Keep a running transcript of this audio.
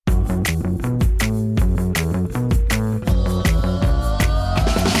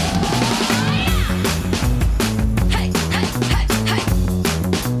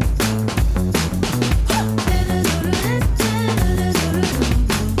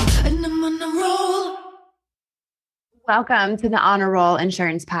Welcome to the Honor Roll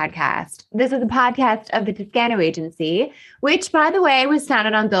Insurance Podcast. This is a podcast of the Toscano Agency, which, by the way, was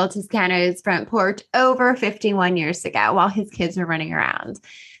founded on Bill Toscano's front porch over 51 years ago while his kids were running around.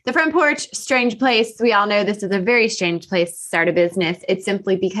 The front porch, strange place. We all know this is a very strange place to start a business. It's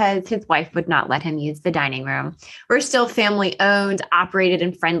simply because his wife would not let him use the dining room. We're still family owned, operated,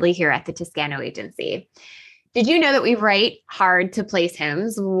 and friendly here at the Toscano Agency. Did you know that we write hard to place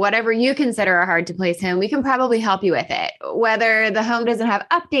homes? Whatever you consider a hard to place home, we can probably help you with it. Whether the home doesn't have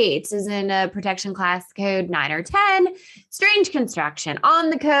updates, is in a protection class code 9 or 10, strange construction, on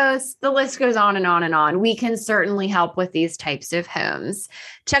the coast, the list goes on and on and on. We can certainly help with these types of homes.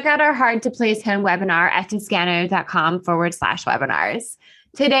 Check out our hard to place home webinar at toscano.com/webinars.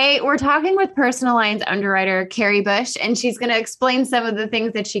 Today, we're talking with personal lines underwriter Carrie Bush, and she's going to explain some of the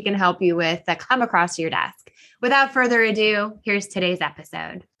things that she can help you with that come across your desk. Without further ado, here's today's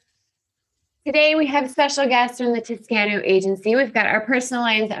episode. Today, we have special guests from the Toscano Agency. We've got our personal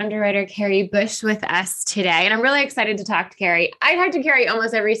lines underwriter, Carrie Bush, with us today. And I'm really excited to talk to Carrie. I talk to Carrie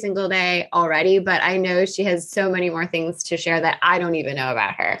almost every single day already, but I know she has so many more things to share that I don't even know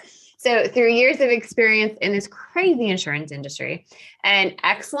about her. So through years of experience in this crazy insurance industry and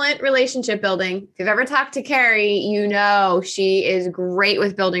excellent relationship building, if you've ever talked to Carrie, you know she is great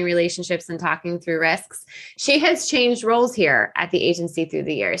with building relationships and talking through risks. She has changed roles here at the agency through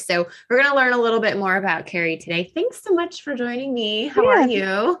the years. So we're going to learn a little bit more about Carrie today. Thanks so much for joining me. How are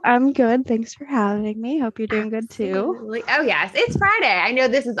you? I'm good. Thanks for having me. Hope you're doing good too. Oh, yes. It's Friday. I know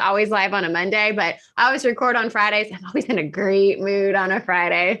this is always live on a Monday, but I always record on Fridays. I'm always in a great mood on a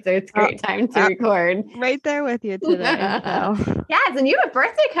Friday. So it's a great time to record. Right there with you today. So. Yes. And you have a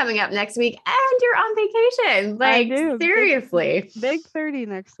birthday coming up next week and you're on vacation. Like, seriously. Big 30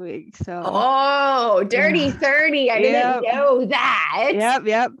 next week. So. Oh, dirty 30. I didn't know that.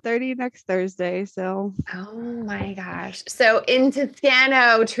 Yep. 30 next Thursday. So. Oh my gosh. So in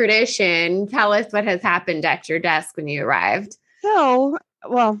Toscano tradition, tell us what has happened at your desk when you arrived. So,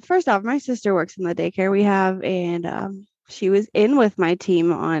 well, first off, my sister works in the daycare we have, and she was in with my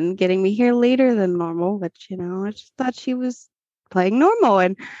team on getting me here later than normal, which, I just thought she was playing normal.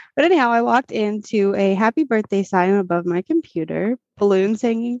 But anyhow, I walked into a happy birthday sign above my computer, balloons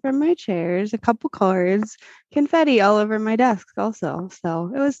hanging from my chairs, a couple cards, confetti all over my desk also.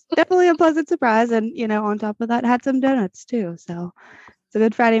 So it was definitely a pleasant surprise. And, on top of that, had some donuts too. So it's a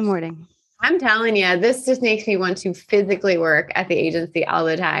good Friday morning. I'm telling you, this just makes me want to physically work at the agency all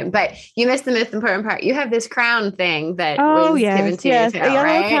the time. But you missed the most important part. You have this crown thing that was given to you too, a yellow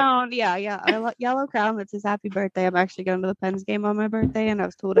right? crown. Yeah. A yellow crown that says happy birthday. I'm actually going to the Pens game on my birthday, and I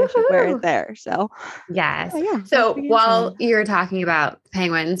was told I should wear it there. So yes. So while you're talking about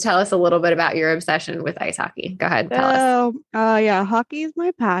Penguins, tell us a little bit about your obsession with ice hockey. Go ahead, tell us. Hockey is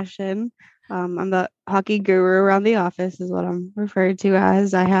my passion. I'm the hockey guru around the office is what I'm referred to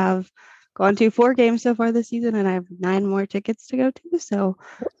as. I have gone to 4 games so far this season, and I have 9 more tickets to go to. So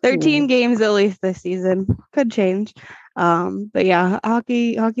 13 games at least this season. Could change. But yeah,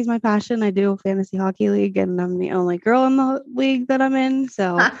 hockey's my passion. I do a fantasy hockey league, and I'm the only girl in the league that I'm in.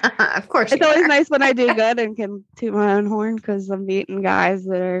 So of course it's always nice when I do good and can toot my own horn because I'm beating guys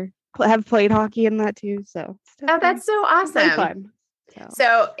that have played hockey in that too. So that's so awesome. It's fun.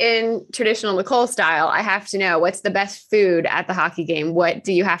 So in traditional Nicole style, I have to know what's the best food at the hockey game. What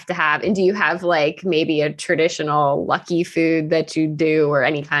do you have to have? And do you have like maybe a traditional lucky food that you do or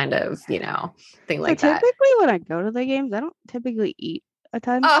any kind of, thing like that? Typically when I go to the games, I don't typically eat a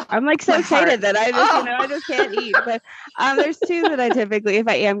ton. I'm like so excited that I just can't eat. But there's 2 that I typically, if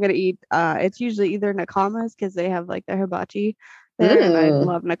I am going to eat, it's usually either Nakamas because they have like their hibachi. And I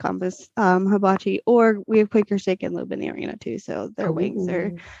love Nakama's hibachi, or we have Quaker Steak and Lube in the arena too. So their wings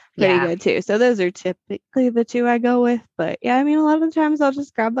are pretty good too. So those are typically the 2 I go with. But yeah, I mean, a lot of the times I'll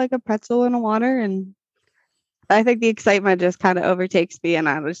just grab like a pretzel and a water, and I think the excitement just kind of overtakes me, and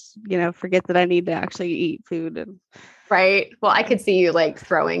I just, forget that I need to actually eat food. Right. Well, I could see you like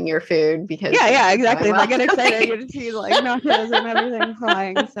throwing your food because exactly. If I get excited, you just see like nachos and everything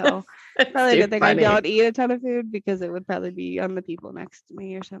flying. So probably a good thing I don't eat a ton of food because it would probably be on the people next to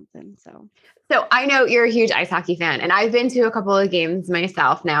me or something. So I know you're a huge ice hockey fan, and I've been to a couple of games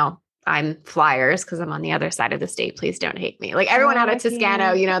myself. Now I'm Flyers because I'm on the other side of the state. Please don't hate me. Like everyone out of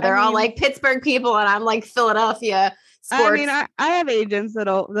Toscano, they're all like Pittsburgh people, and I'm like Philadelphia. Sports. I mean, I have agents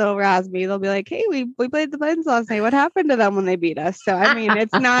that'll razz me. They'll be like, "Hey, we played the Pens last night. What happened to them when they beat us?" So I mean,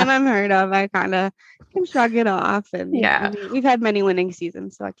 it's not unheard of. I kind of can shrug it off, and I mean, we've had many winning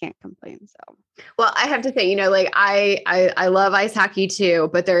seasons, so I can't complain. So, well, I have to say, like I love ice hockey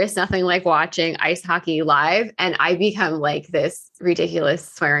too, but there is nothing like watching ice hockey live, and I become like this ridiculous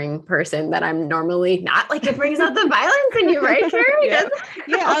swearing person that I'm normally not. Like it brings out the violence in you, right, Carrie?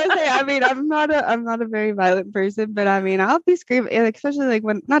 Yeah, I would say, I mean, I'm not a very violent person, but I mean, I'll be screaming, like, especially like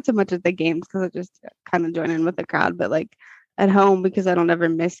when, not so much at the games because I just kind of join in with the crowd, but like at home because I don't ever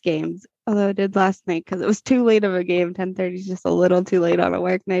miss games. Although I did last night because it was too late of a game. 10:30 is just a little too late on a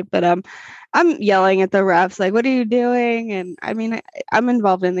work night. But I'm yelling at the refs like, "What are you doing?" And I mean, I'm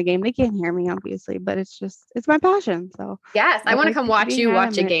involved in the game. They can't hear me, obviously, but it's my passion. So yes, I want to come watch you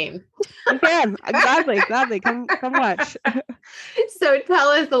watch a game. You can gladly. Come watch. So tell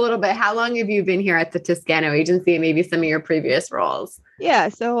us a little bit. How long have you been here at the Toscano Agency, and maybe some of your previous roles? Yeah,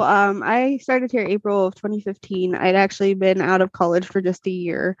 so I started here April of 2015. I'd actually been out of college for just a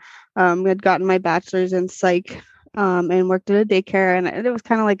year. I'd gotten my bachelor's in psych and worked at a daycare, and it was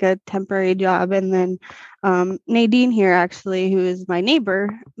kind of like a temporary job. And then Nadine here, actually, who is my neighbor,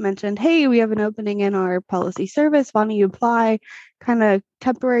 mentioned, "Hey, we have an opening in our policy service. Why don't you apply? Kind of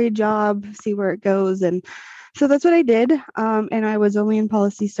temporary job, see where it goes." And so that's what I did. And I was only in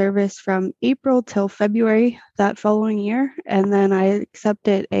policy service from April till February that following year. And then I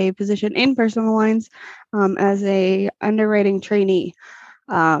accepted a position in personal lines as a underwriting trainee.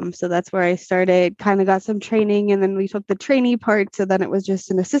 So that's where I started, kind of got some training, and then we took the trainee part. So then it was just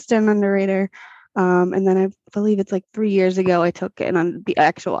an assistant underwriter. And then I believe it's like 3 years ago, I took the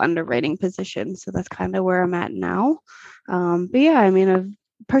actual underwriting position. So that's kind of where I'm at now. But yeah, I mean,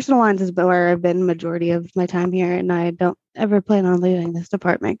 personal lines is where I've been majority of my time here, and I don't ever plan on leaving this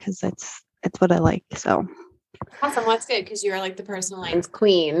department because it's what I like. So awesome. Well, that's good because you're like the personal lines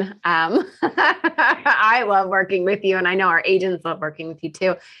queen. I love working with you, and I know our agents love working with you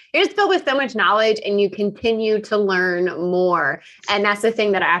too. You're just filled with so much knowledge, and you continue to learn more. And that's the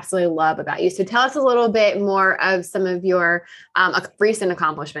thing that I absolutely love about you. So tell us a little bit more of some of your recent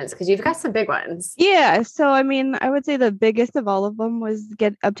accomplishments, because you've got some big ones. Yeah. So, I mean, I would say the biggest of all of them was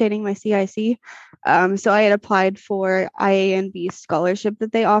obtaining my CIC. So I had applied for IANB scholarship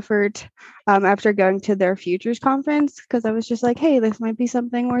that they offered after going to their futures conference, because I was just like, hey, this might be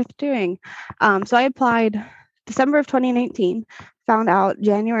something worth doing. So I applied December of 2019, found out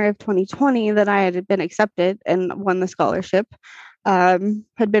January of 2020 that I had been accepted and won the scholarship. Had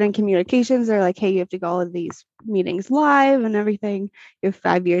been in communications. They're like, hey, you have to go all of these meetings live and everything. You have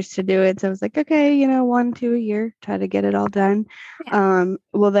 5 years to do it. So I was like, okay, 1, 2 a year, try to get it all done. Yeah.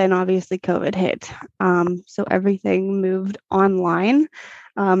 Well, then obviously COVID hit. So everything moved online.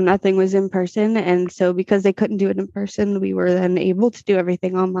 Nothing was in person. And so because they couldn't do it in person, we were then able to do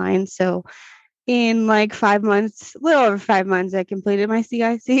everything online. So in like 5 months, a little over 5 months, I completed my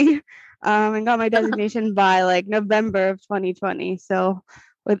CIC. And got my designation by like November of 2020. So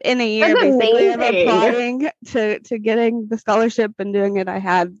within a year, basically, of applying to getting the scholarship and doing it,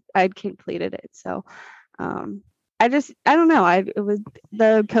 I'd completed it. So I don't know. It was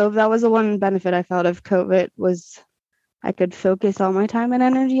the COVID. That was the one benefit I felt of COVID was I could focus all my time and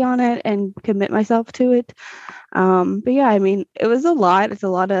energy on it and commit myself to it. But yeah, I mean, it was a lot. It's a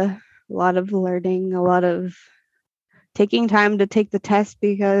lot of learning, a lot of taking time to take the test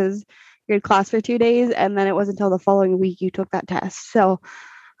because you had class for 2 days, and then it wasn't until the following week you took that test. So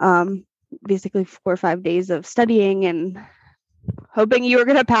basically 4 or 5 days of studying and hoping you were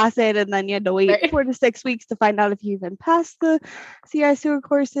going to pass it, and then you had to wait 4 to 6 weeks to find out if you even passed the CISU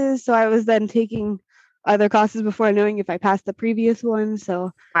courses. So I was then taking other classes before knowing if I passed the previous one.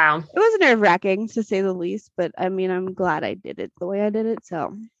 So wow, it was nerve-wracking to say the least, but I mean, I'm glad I did it the way I did it.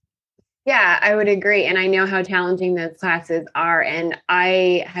 So yeah, I would agree. And I know how challenging those classes are. And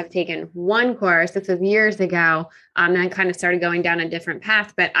I have taken one course, this was years ago, and I kind of started going down a different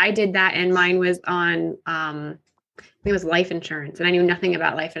path, but I did that, and mine was on, I think it was life insurance, and I knew nothing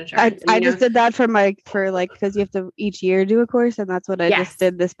about life insurance. I just did that because you have to each year do a course, and that's what I just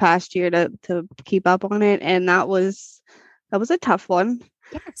did this past year to keep up on it. And that was a tough one.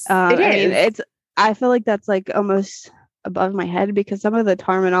 Yes, I mean, I feel like that's like almost above my head because some of the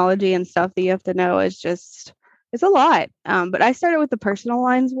terminology and stuff that you have to know is just, it's a lot. But I started with the personal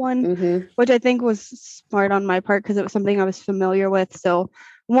lines one, which I think was smart on my part because it was something I was familiar with. So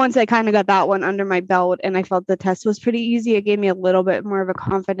once I kind of got that one under my belt and I felt the test was pretty easy, it gave me a little bit more of a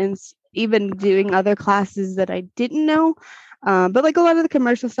confidence, even doing other classes that I didn't know. But like a lot of the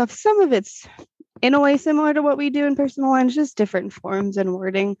commercial stuff, some of it's in a way similar to what we do in personal lines, just different forms and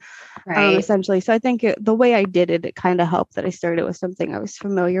wording, essentially. So I think the way I did it, it kind of helped that I started with something I was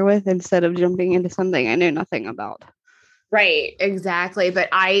familiar with instead of jumping into something I knew nothing about. Right, exactly. But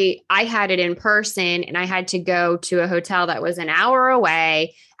I had it in person, and I had to go to a hotel that was an hour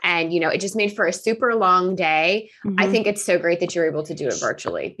away. And, it just made for a super long day. Mm-hmm. I think it's so great that you're able to do it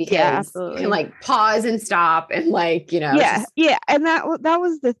virtually because you can absolutely. Pause and stop and Yeah. And that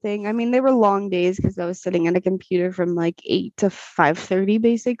was the thing. I mean, they were long days because I was sitting at a computer from 8 to 5:30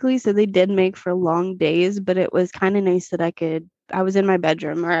 basically. So they did make for long days, but it was kind of nice that I was in my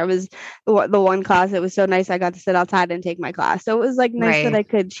bedroom, or I was the one class. It was so nice. I got to sit outside and take my class. So it was nice that I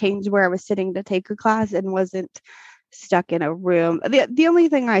could change where I was sitting to take a class and wasn't stuck in a room. The only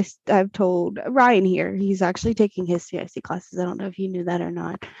thing I've told Ryan here, he's actually taking his CIC classes. I don't know if you knew that or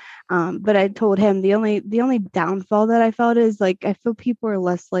not. But I told him the only downfall that I felt is I feel people are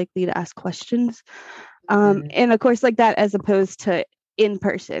less likely to ask questions. And of course, that as opposed to in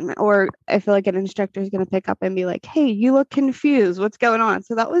person, or I feel like an instructor is going to pick up and be like, hey, you look confused. What's going on?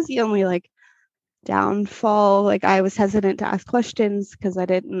 So that was the only downfall. I was hesitant to ask questions because I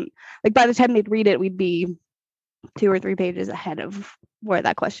didn't by the time they'd read it, we'd be 2 or 3 pages ahead of where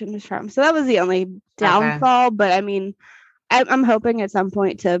that question is from. So that was the only downfall. Okay. But I mean, I'm hoping at some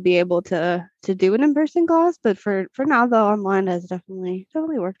point to be able to do an in-person class, but for now, the online has definitely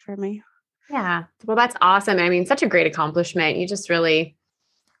worked for me. Yeah. Well, that's awesome. I mean, such a great accomplishment. You just really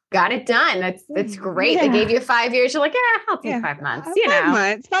got it done. That's great. Yeah. They gave you 5 years. You're like, I'll take 5 months. 5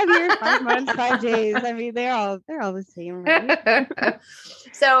 months, 5 years, 5 months, 5 days. I mean, they're all the same, right?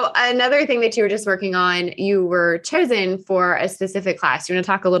 So another thing that you were just working on, you were chosen for a specific class. You want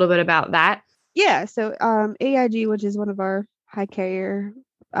to talk a little bit about that? Yeah. So AIG, which is one of our high carrier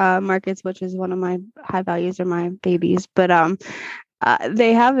markets, which is one of my high values or my babies, but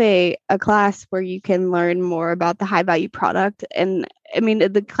they have a class where you can learn more about the high value product. And I mean,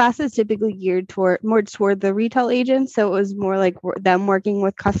 the class is typically geared more toward the retail agents. So it was more like them working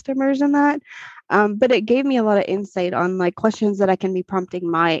with customers and that. But it gave me a lot of insight on questions that I can be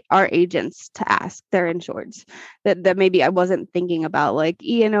prompting our agents to ask their insureds that maybe I wasn't thinking about, like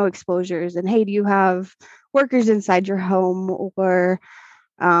E&O exposures. And hey, do you have workers inside your home, or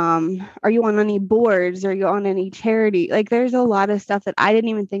are you on any boards? Are you on any charity? There's a lot of stuff that I didn't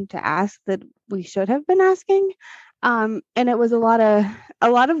even think to ask that we should have been asking. And it was a lot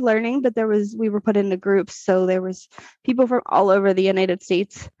of learning, but we were put into groups. So there was people from all over the United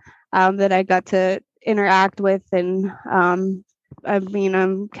States that I got to interact with. And I mean,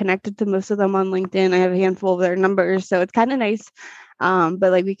 I'm connected to most of them on LinkedIn. I have a handful of their numbers. So it's kind of nice.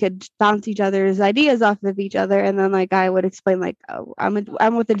 But we could bounce each other's ideas off of each other. And then I would explain oh, I'm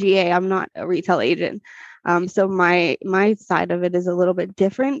with a GA. I'm not a retail agent. So my side of it is a little bit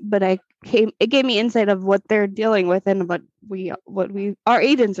different, but it gave me insight of what they're dealing with and what our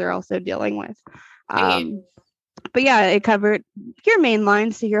agents are also dealing with. But yeah, it covered your main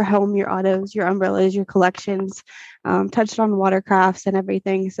lines, so your home, your autos, your umbrellas, your collections, touched on watercrafts and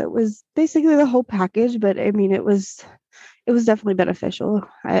everything. So it was basically the whole package, but I mean, it was definitely beneficial.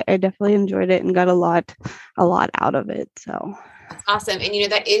 I definitely enjoyed it and got a lot out of it. So that's awesome.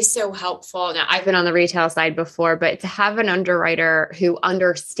 And, that is so helpful. Now, I've been on the retail side before, but to have an underwriter who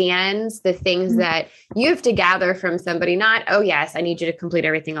understands the things that you have to gather from somebody, not, oh, yes, I need you to complete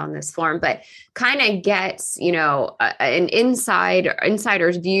everything on this form, but kind of gets, an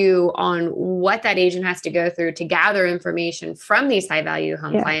insider's view on what that agent has to go through to gather information from these high value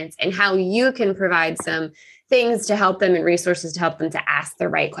home clients and how you can provide some things to help them and resources to help them to ask the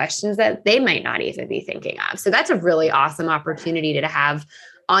right questions that they might not even be thinking of. So that's a really awesome opportunity to have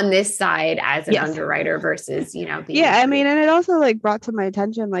on this side as an underwriter versus, being I mean, and it also brought to my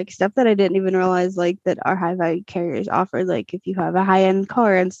attention stuff that I didn't even realize that our high value carriers offer. If you have a high end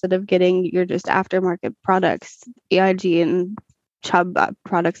car, instead of getting your just aftermarket products, AIG and Chubb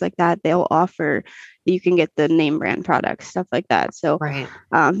products like that, they'll offer you can get the name brand products, stuff like that. So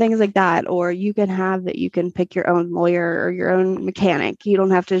things like that, or you can pick your own lawyer or your own mechanic. You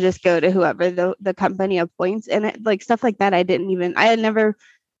don't have to just go to whoever the company appoints. And it, stuff like that, I had never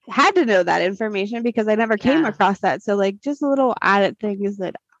had to know that information because I never came across that. So just little added things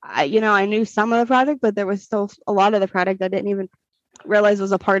that I knew some of the product, but there was still a lot of the product I didn't even realize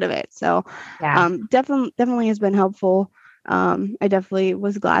was a part of it. So definitely has been helpful. I definitely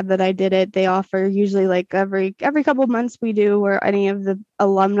was glad that I did it. They offer usually every couple of months we do, where any of the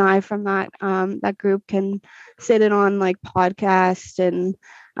alumni from that group can sit in on podcasts, and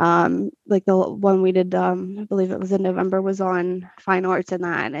the one we did, I believe it was in November, was on fine arts and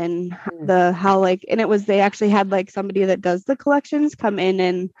that, and they actually had somebody that does the collections come in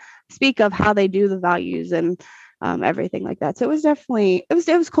and speak of how they do the values and everything like that. So it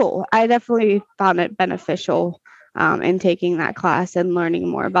was cool. I definitely found it beneficial in taking that class and learning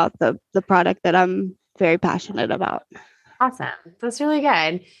more about the product that I'm very passionate about. Awesome. That's really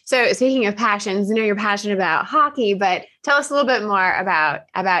good. So speaking of passions, I know you're passionate about hockey, but tell us a little bit more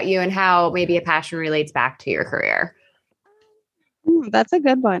about you and how maybe a passion relates back to your career. That's a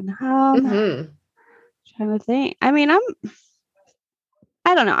good one. Trying to think. I mean, I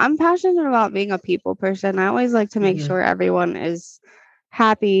don't know. I'm passionate about being a people person. I always like to make sure everyone is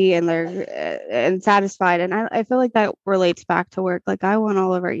happy and they're and satisfied. And I feel like that relates back to work. Like I want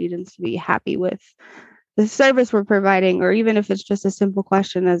all of our agents to be happy with the service we're providing, or even if it's just a simple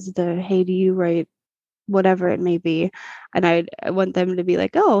question as the, hey, do you write whatever it may be? And I want them to be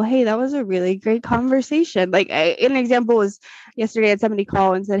like, oh, hey, that was a really great conversation. Like an example was yesterday, I had somebody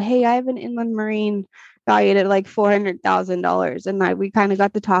call and said, hey, I have an inland marine valued at like $400,000. And we kind of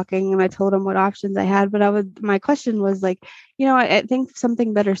got to talking and I told him what options I had. But my question was like, I think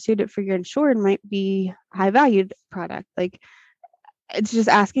something better suited for your insured might be high valued product. Like it's just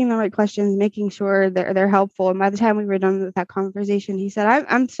asking the right questions, making sure they're helpful. And by the time we were done with that conversation, he said,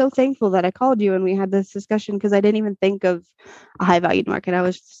 I'm so thankful that I called you and we had this discussion because I didn't even think of a high valued market. I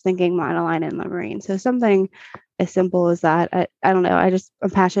was just thinking monoline and marine. So something as simple as that. I don't know. I'm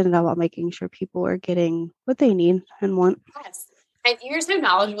passionate about making sure people are getting what they need and want. Yes. And you're so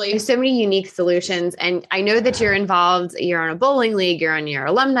knowledgeable. You have so many unique solutions. And I know that you're involved. You're on a bowling league. You're on your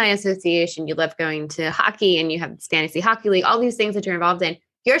alumni association. You love going to hockey and you have this fantasy hockey league, all these things that you're involved in.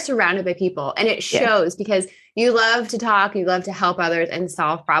 You're surrounded by people and it shows because you love to talk. You love to help others and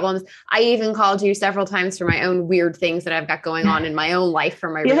solve problems. I even called you several times for my own weird things that I've got going on in my own life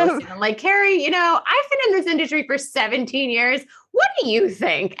for my real estate. I'm like, Carrie, I've been in this industry for 17 years. What do you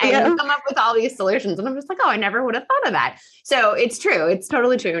think? And you come up with all these solutions. And I'm just like, oh, I never would have thought of that. So it's true. It's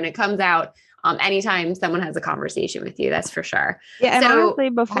totally true. And it comes out anytime someone has a conversation with you, that's for sure. Yeah. And honestly,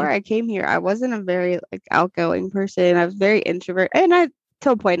 before I came here, I wasn't a very outgoing person. I was very introverted. And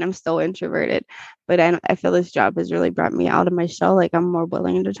to a point, I'm still introverted, but I feel this job has really brought me out of my shell. Like I'm more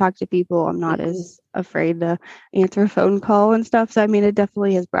willing to talk to people. I'm not as afraid to answer a phone call and stuff. So, I mean, it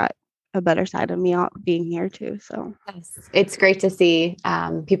definitely has brought a better side of me out being here too. So it's great to see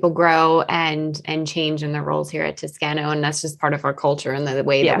people grow and change in their roles here at Toscano. And that's just part of our culture and the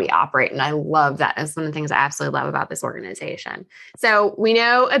way that we operate. And I love that. That's one of the things I absolutely love about this organization. So we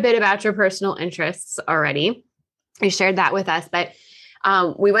know a bit about your personal interests already. You shared that with us, but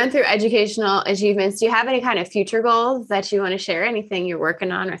we went through educational achievements. Do you have any kind of future goals that you want to share? Anything you're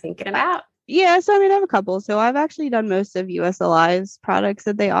working on or thinking about? Yeah, so I mean, I have a couple. So I've actually done most of USLI's products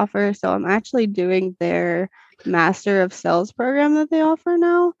that they offer. So I'm actually doing their Master of Sales program that they offer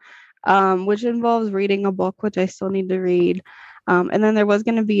now, which involves reading a book, which I still need to read. And then there was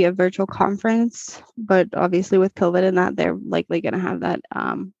going to be a virtual conference, but obviously with COVID and that, they're likely going to have that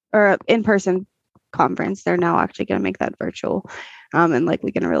or in-person conference. They're now actually going to make that virtual and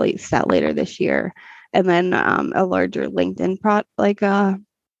likely going to release that later this year. And then a larger LinkedIn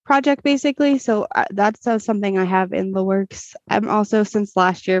project basically. So that's something I have in the works. I'm also since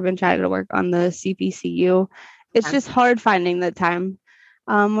last year been trying to work on the CPCU. It's just hard finding the time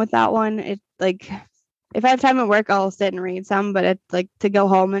with that one. It's like if I have time at work, I'll sit and read some, but it's like to go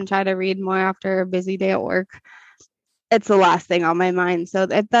home and try to read more after a busy day at work. It's the last thing on my mind. So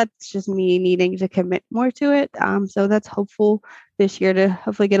that's just me needing to commit more to it. So that's hopeful this year to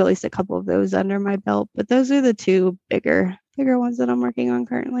hopefully get at least a couple of those under my belt. But those are the two bigger ones that I'm working on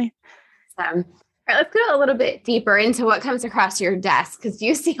currently. All right, let's go a little bit deeper into what comes across your desk because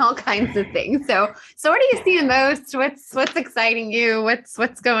you see all kinds of things. So what are you seeing most? What's exciting you?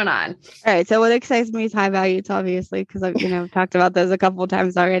 What's going on? All right. So what excites me is high values, obviously, because I've talked about those a couple of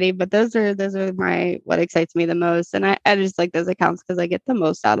times already. But those are what excites me the most, and I just like those accounts because I get the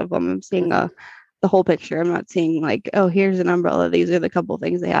most out of them. I'm seeing the whole picture. I'm not seeing like, oh, here's an umbrella. These are the couple of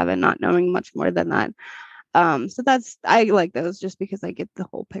things they have, and not knowing much more than that. So I like those just because I get the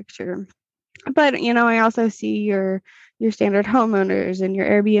whole picture. But I also see your standard homeowners and your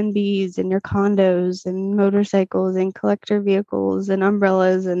Airbnbs and your condos and motorcycles and collector vehicles and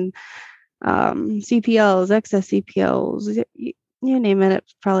umbrellas and CPLs, excess CPLs, you name it,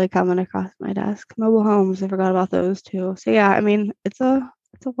 it's probably coming across my desk. Mobile homes, I forgot about those too. So yeah, I mean it's a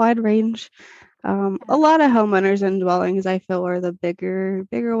wide range. A lot of homeowners and dwellings I feel are the bigger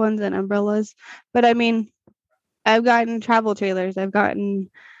ones than umbrellas. But I mean, I've gotten travel trailers, I've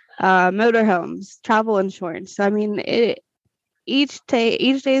gotten motorhomes, travel insurance. So I mean, each day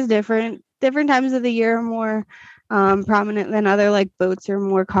is different. Different times of the year are more prominent than other. Like boats are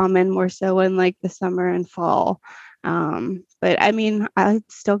more common, more so in like the summer and fall. But I mean, I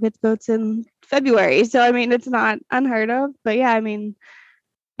still get boats in February, so I mean, it's not unheard of. But yeah, I mean,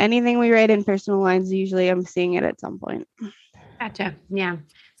 anything we write in personal lines, usually I'm seeing it at some point. Gotcha. Yeah.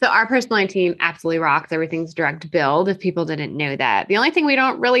 So our personal line team absolutely rocks. Everything's direct billed if people didn't know that. The only thing we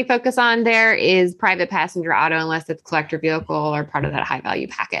don't really focus on there is private passenger auto unless it's collector vehicle or part of that high value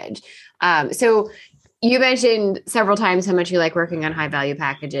package. So you mentioned several times how much you like working on high value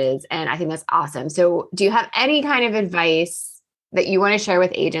packages, and I think that's awesome. So do you have any kind of advice that you want to share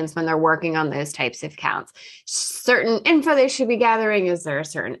with agents when they're working on those types of counts? Certain info they should be gathering? Is there a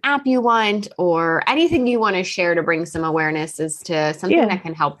certain app you want, or anything you want to share to bring some awareness as to something that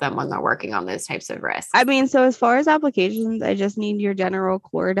can help them when they're working on those types of risks? I mean, so as far as applications, I just need your general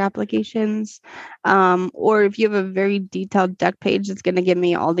cord applications. Or if you have a very detailed deck page, it's going to give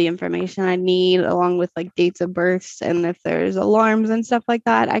me all the information I need, along with like dates of births. And if there's alarms and stuff like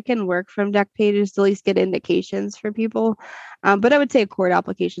that, I can work from deck pages to at least get indications for people. But I would say a cord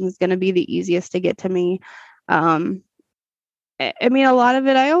application is going to be the easiest to get to me. I mean, a lot of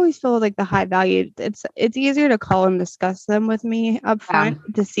it, I always feel like the high value, it's easier to call and discuss them with me up front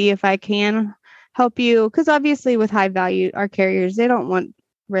to see if I can help you. Because obviously with high value, our carriers, they don't want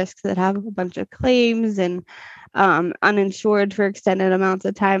risks that have a bunch of claims and uninsured for extended amounts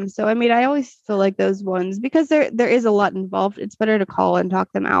of time. So, I mean, I always feel like those ones, because there is a lot involved, it's better to call and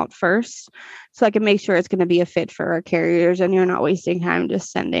talk them out first so I can make sure it's going to be a fit for our carriers and you're not wasting time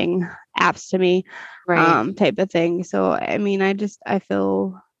just sending apps to me, type of thing. So, I mean, I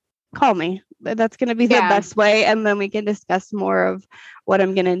feel, call me. That's going to be the best way. And then we can discuss more of what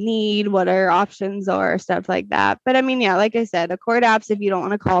I'm going to need, what our options are, stuff like that. But I mean, yeah, like I said, the cord apps, if you don't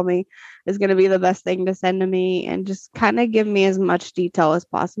want to call me, is going to be the best thing to send to me, and just kind of give me as much detail as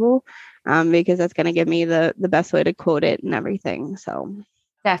possible, because that's going to give me the best way to quote it and everything. So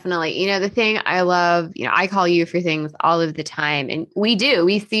definitely. You know, the thing I love, you know, I call you for things all of the time, and we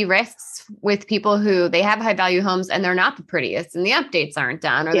see risks with people who they have high value homes and they're not the prettiest and the updates aren't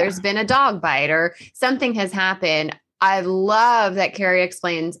done, or there's been a dog bite or something has happened. I love that Carrie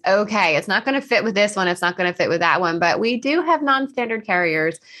explains, okay, it's not going to fit with this one. It's not going to fit with that one, but we do have non-standard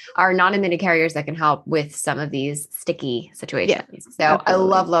carriers or non-admitted carriers that can help with some of these sticky situations. Yeah, so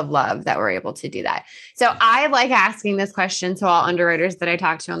absolutely. I love that we're able to do that. So I like asking this question to all underwriters that I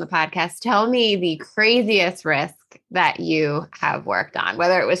talk to on the podcast. Tell me the craziest risk that you have worked on,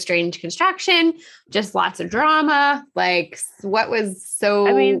 whether it was strange construction, just lots of drama, like what was so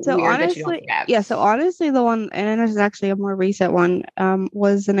weird honestly, that you don't forget? Yeah. So honestly, the one, and this is actually a more recent one,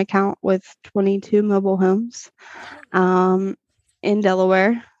 was an account with 22 mobile homes, in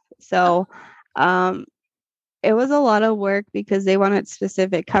Delaware. So, it was a lot of work because they wanted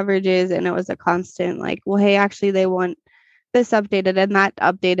specific coverages, and it was a constant like, well, hey, actually they want this updated and that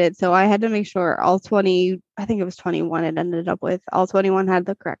updated. So I had to make sure all 20, I think it was 21 it ended up with, all 21 had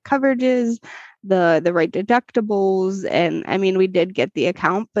the correct coverages, the right deductibles. And I mean, we did get the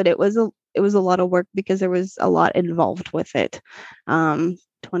account, but it was a lot of work because there was a lot involved with it.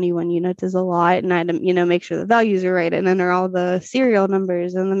 21 units is a lot, and I had to, make sure the values are right. And then there are all the serial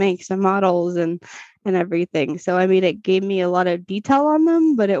numbers and the makes and models and everything. So, I mean, it gave me a lot of detail on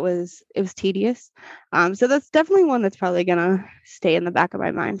them, but it was tedious. So that's definitely one that's probably going to stay in the back of my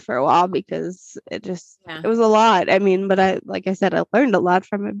mind for a while because it was a lot. I mean, but like I said, I learned a lot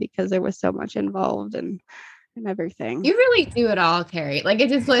from it because there was so much involved and everything. You really do it all, Carrie. Like, it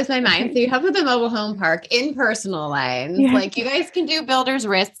just blows my mind. So you help with the mobile home park in personal lines. Yeah. Like, you guys can do builders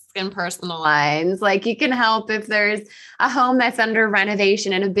risks in personal lines. Like, you can help if there's a home that's under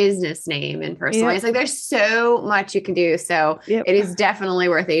renovation and a business name in personal lines. Like, there's so much you can do. So it is definitely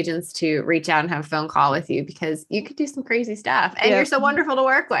worth agents to reach out and have a phone call with you because you could do some crazy stuff and you're so wonderful to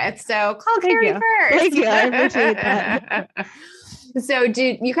work with. So call Carrie first. Thank you. I appreciate that. So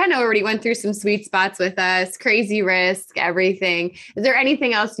you kind of already went through some sweet spots with us, crazy risk, everything. Is there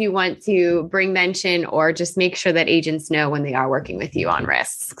anything else you want to bring mention or just make sure that agents know when they are working with you on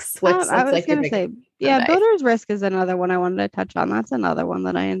risks? I was going to say, builder's risk is another one I wanted to touch on. That's another one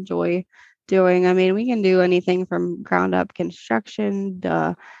that I enjoy doing. I mean, we can do anything from ground up construction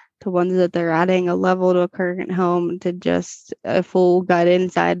to ones that they're adding a level to a current home to just a full gut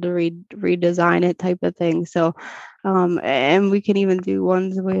inside to redesign it type of thing. So, and we can even do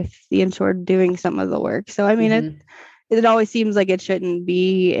ones with the insured doing some of the work. So, I mean, it always seems like it shouldn't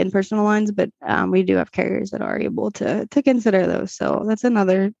be in personal lines, but we do have carriers that are able to consider those. So that's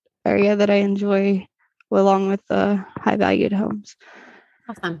another area that I enjoy along with the high valued homes.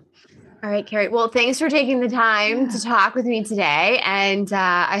 Awesome. All right, Carrie. Well, thanks for taking the time to talk with me today. And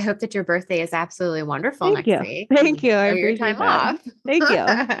I hope that your birthday is absolutely wonderful next week. Thank you. I appreciate your time off. Thank you.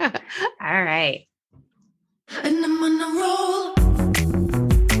 All right. And I'm on a roll.